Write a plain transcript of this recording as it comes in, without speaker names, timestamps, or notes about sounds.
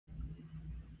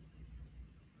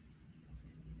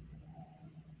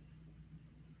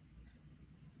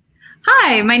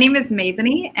Hi, my name is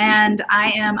Maveny, and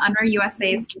I am UNRWA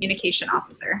USA's Communication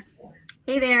Officer.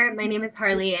 Hey there, my name is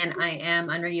Harley, and I am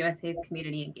UNRWA USA's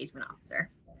Community Engagement Officer.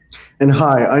 And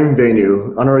hi, I'm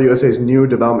Venu, UNRWA USA's new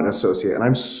development associate, and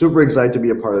I'm super excited to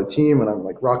be a part of the team, and I'm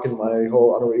like rocking my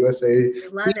whole UNRWA USA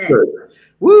Love t-shirt. it.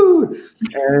 Woo!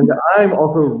 And I'm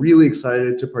also really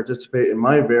excited to participate in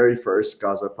my very first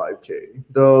Gaza 5K,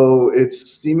 though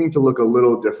it's seeming to look a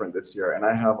little different this year, and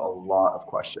I have a lot of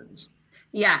questions.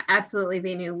 Yeah, absolutely,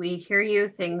 Venu. We hear you.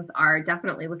 Things are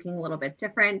definitely looking a little bit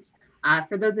different.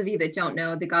 For those of you that don't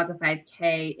know, the Gaza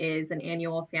 5K is an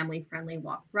annual family-friendly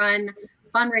walk-run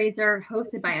fundraiser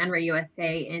hosted by UNRWA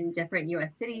USA in different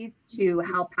U.S. cities to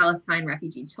help Palestine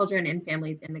refugee children and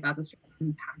families in the Gaza Strip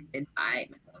impacted by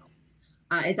mental health.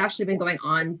 It's actually been going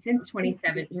on since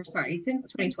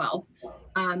 2012.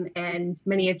 And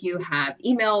many of you have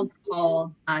emailed,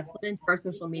 called, slid into our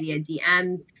social media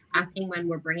DMs asking when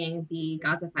we're bringing the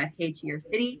Gaza 5K to your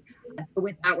city. So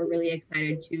with that, we're really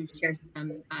excited to share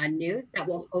some news that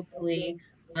will hopefully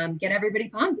get everybody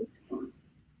pumped.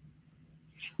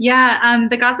 Yeah,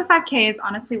 the Gaza 5K is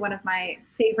honestly one of my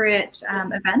favorite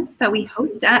events that we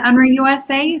host at UNRWA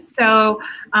USA. So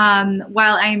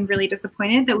while I'm really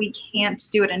disappointed that we can't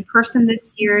do it in person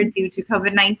this year due to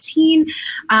COVID-19,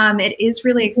 it is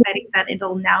really exciting that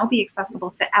it'll now be accessible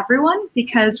to everyone,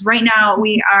 because right now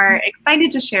we are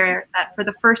excited to share that for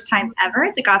the first time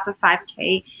ever, the Gaza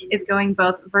 5K is going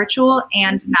both virtual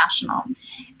and national.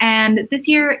 And this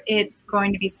year it's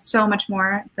going to be so much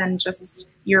more than just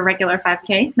your regular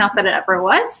 5K, not that it ever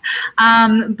was,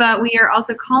 but we are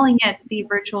also calling it the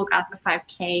Virtual Gaza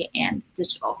 5K and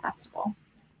Digital Festival.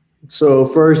 So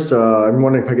first, I'm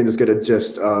wondering if I can just get a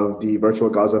gist of the Virtual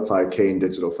Gaza 5K and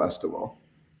Digital Festival.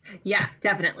 Yeah,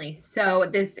 definitely. So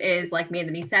this is, like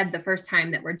Maveny said, the first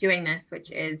time that we're doing this,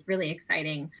 which is really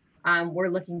exciting. We're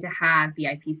looking to have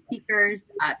VIP speakers,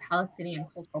 Palestinian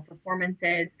cultural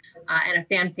performances, and a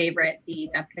fan favorite, the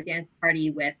dabke dance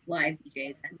party with live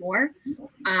DJs and more.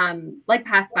 Like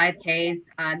past 5Ks,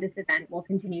 this event will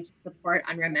continue to support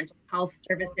UNRWA mental health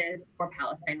services for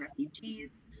Palestine refugees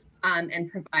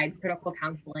and provide critical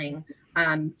counseling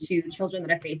to children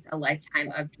that have faced a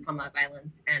lifetime of trauma,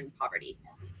 violence, and poverty.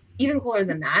 Even cooler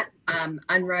than that,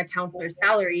 UNRWA counselors'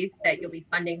 salaries that you'll be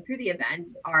funding through the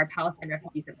event are Palestine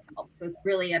refugees themselves. So it's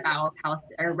really about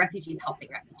refugees helping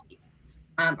refugees.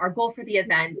 Our goal for the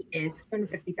event is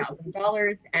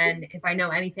 $250,000. And if I know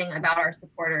anything about our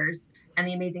supporters and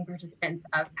the amazing participants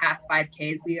of past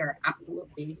 5Ks, we are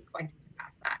absolutely going to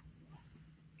surpass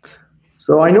that.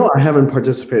 So I know I haven't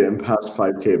participated in past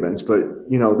 5K events, but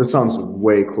this sounds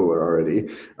way cooler already.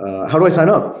 How do I sign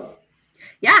up?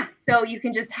 Yeah, so you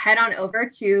can just head on over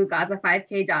to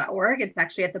gaza5k.org. It's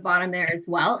actually at the bottom there as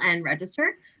well, and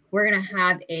register. We're going to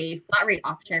have a flat rate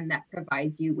option that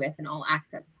provides you with an all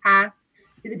access pass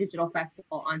to the digital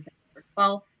festival on September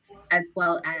 12th, as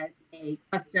well as a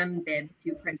custom bib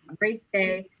to print on race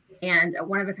day and a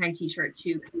one-of-a-kind t-shirt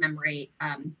to commemorate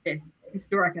this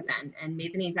historic event. And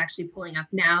Maveny is actually pulling up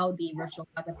now the Virtual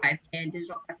Gaza 5K and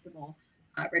Digital Festival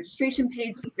registration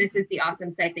page. This is the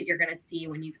awesome site that you're going to see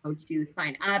when you go to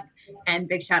sign up. And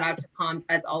big shout out to Palms,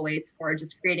 as always, for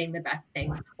just creating the best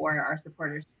things for our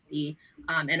supporters to see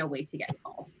and a way to get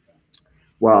involved.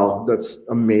 Wow, that's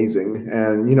amazing.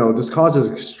 And, this cause is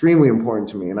extremely important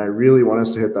to me, and I really want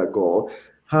us to hit that goal.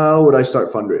 How would I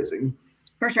start fundraising?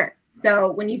 For sure.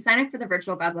 So when you sign up for the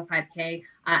Virtual Gaza 5K,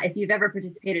 if you've ever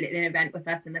participated in an event with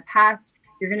us in the past,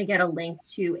 you're going to get a link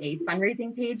to a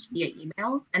fundraising page via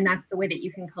email. And that's the way that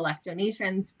you can collect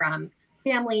donations from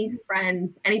family,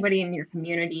 friends, anybody in your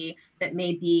community that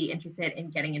may be interested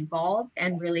in getting involved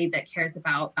and really that cares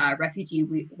about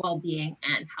refugee well-being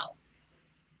and health.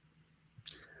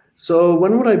 So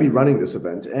when would I be running this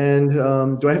event? And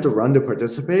do I have to run to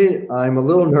participate? I'm a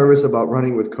little nervous about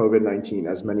running with COVID-19,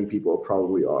 as many people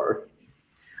probably are.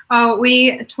 Oh,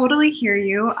 we totally hear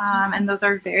you, and those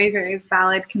are very, very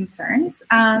valid concerns.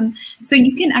 So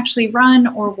you can actually run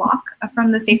or walk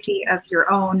from the safety of your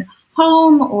own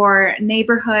home or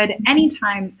neighborhood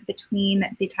anytime between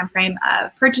the time frame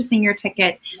of purchasing your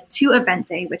ticket to event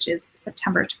day, which is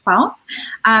September 12th.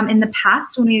 In the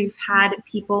past, when we've had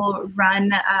people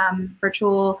run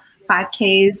virtual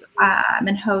 5Ks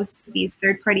and host these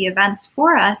third-party events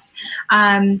for us,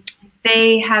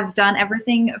 they have done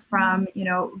everything from,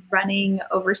 running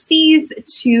overseas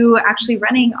to actually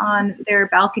running on their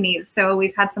balconies. So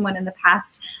we've had someone in the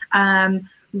past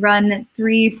run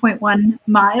 3.1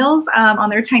 miles on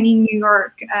their tiny New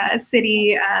York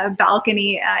City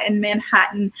balcony in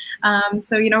Manhattan.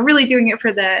 So, really doing it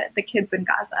for the kids in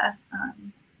Gaza.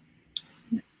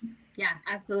 Yeah,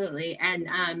 absolutely.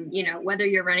 And, you know, whether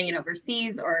you're running it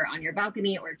overseas or on your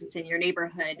balcony or just in your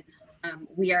neighborhood,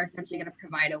 we are essentially going to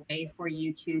provide a way for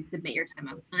you to submit your time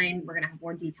online. We're going to have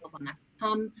more details on that to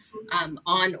come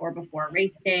on or before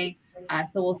race day.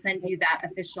 So we'll send you that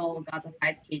official Gaza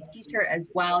 5K t-shirt as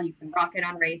well. You can rock it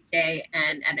on race day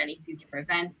and at any future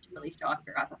events to really show off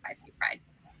your Gaza 5K pride.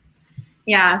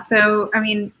 Yeah, so I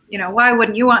mean, you know, why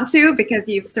wouldn't you want to? Because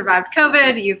you've survived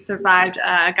COVID, you've survived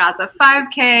Gaza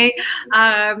 5K,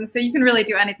 so you can really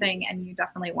do anything, and you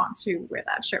definitely want to wear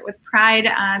that shirt with pride,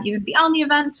 even beyond the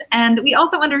event. And we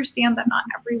also understand that not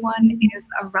everyone is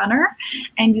a runner,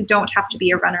 and you don't have to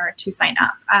be a runner to sign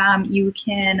up. You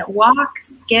can walk,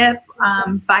 skip,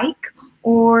 bike,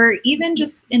 or even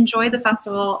just enjoy the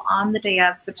festival on the day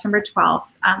of September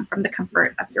 12th from the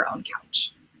comfort of your own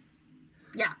couch.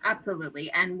 Yeah, absolutely.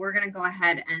 And we're going to go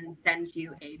ahead and send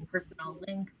you a personal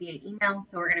link via email.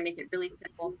 So we're going to make it really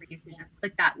simple for you to just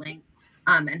click that link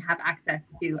and have access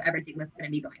to everything that's going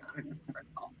to be going on September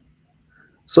 12th.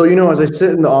 So, you know, as I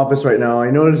sit in the office right now,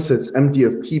 I notice it's empty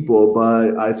of people,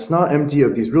 but it's not empty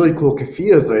of these really cool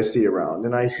keffiyehs that I see around.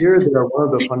 And I hear they are one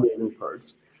of the fundraising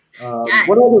perks. Yes.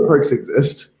 What other perks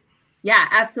exist? Yeah,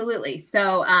 absolutely.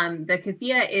 So the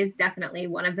keffiyeh is definitely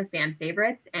one of the fan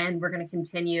favorites, and we're going to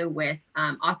continue with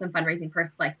awesome fundraising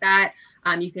perks like that.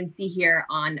 You can see here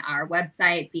on our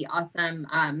website the awesome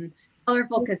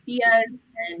colorful keffiyehs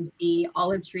and the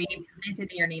olive tree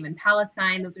planted in your name in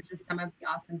Palestine. Those are just some of the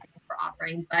awesome things we're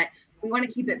offering, but we want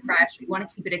to keep it fresh. We want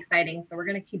to keep it exciting. So we're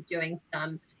going to keep doing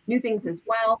some new things as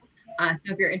well.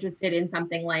 So if you're interested in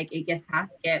something like a gift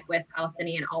basket with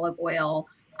Palestinian olive oil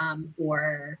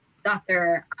for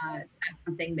doctor, that's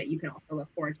something that you can also look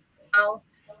forward to as well.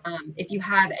 If you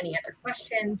have any other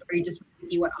questions or you just want to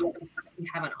see what awesome perks we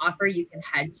have on offer, you can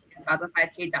head to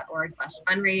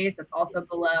gaza5k.org/fundraise. That's also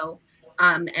below.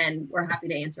 And we're happy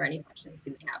to answer any questions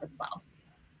you may have as well.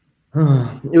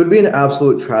 It would be an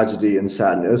absolute tragedy and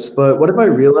sadness, but what if I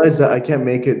realize that I can't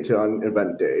make it to an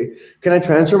event day? Can I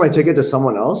transfer my ticket to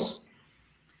someone else?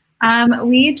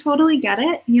 We totally get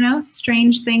it. You know,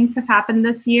 strange things have happened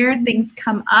this year. Things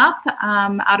come up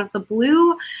out of the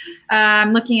blue.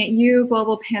 Looking at you,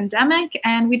 global pandemic,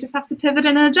 and we just have to pivot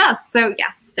and adjust. So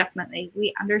yes, definitely,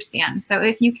 we understand. So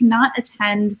if you cannot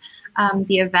attend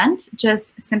the event,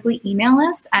 just simply email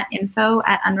us at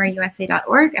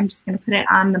info@unrwausa.org. I'm just going to put it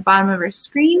on the bottom of our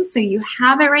screen so you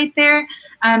have it right there.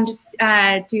 Just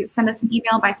send us an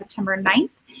email by September 9th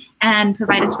and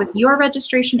provide us with your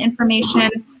registration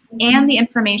information and the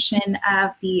information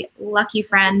of the lucky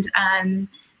friend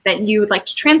that you would like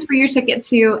to transfer your ticket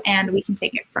to, and we can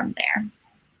take it from there.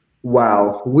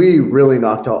 Wow, we really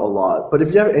knocked out a lot. But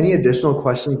if you have any additional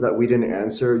questions that we didn't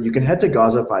answer, you can head to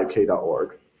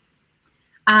gaza5k.org.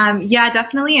 Yeah,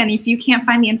 definitely. And if you can't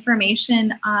find the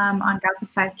information on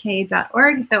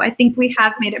gaza5k.org, though I think we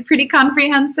have made it pretty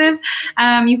comprehensive,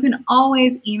 you can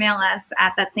always email us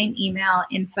at that same email,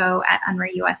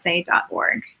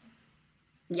 info@unrwausa.org.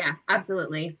 Yeah,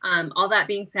 absolutely. All that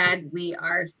being said, we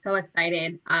are so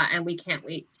excited and we can't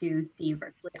wait to see you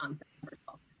virtually on September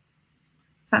 12th.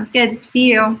 Sounds good.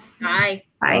 See you. Bye.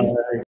 Bye. Bye.